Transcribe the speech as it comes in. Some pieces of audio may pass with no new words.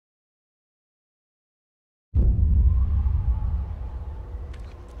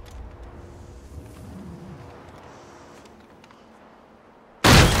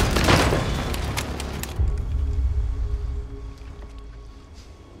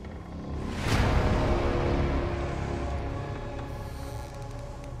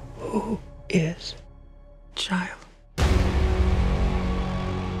is child?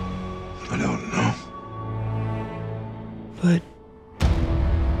 I don't know. But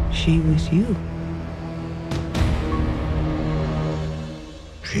she was you.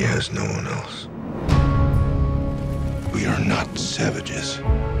 She has no one else. We are not savages.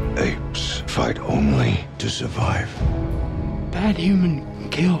 Apes fight only to survive. Bad human can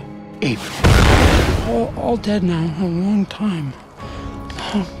kill ape. All dead now. A long time.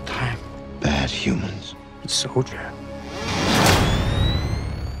 Long time. Bad humans. Soldier.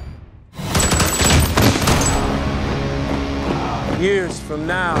 Years from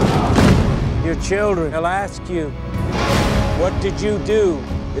now, your children will ask you, what did you do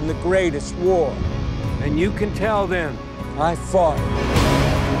in the greatest war? And you can tell them, I fought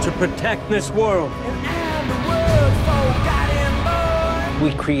to protect this world.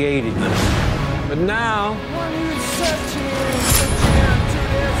 We created them. But now,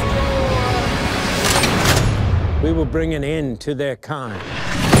 we will bring an end to their kind.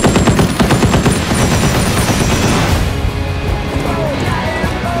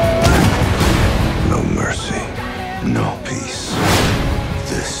 No mercy, no peace.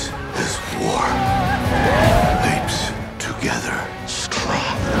 This is war. Apes together,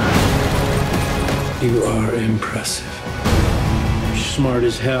 strong. You are impressive. You're smart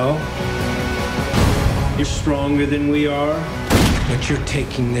as hell. You're stronger than we are. But you're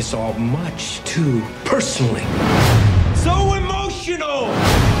taking this all much too personally. So emotional!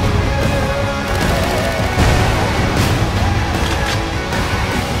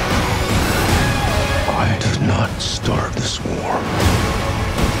 I did not start this war.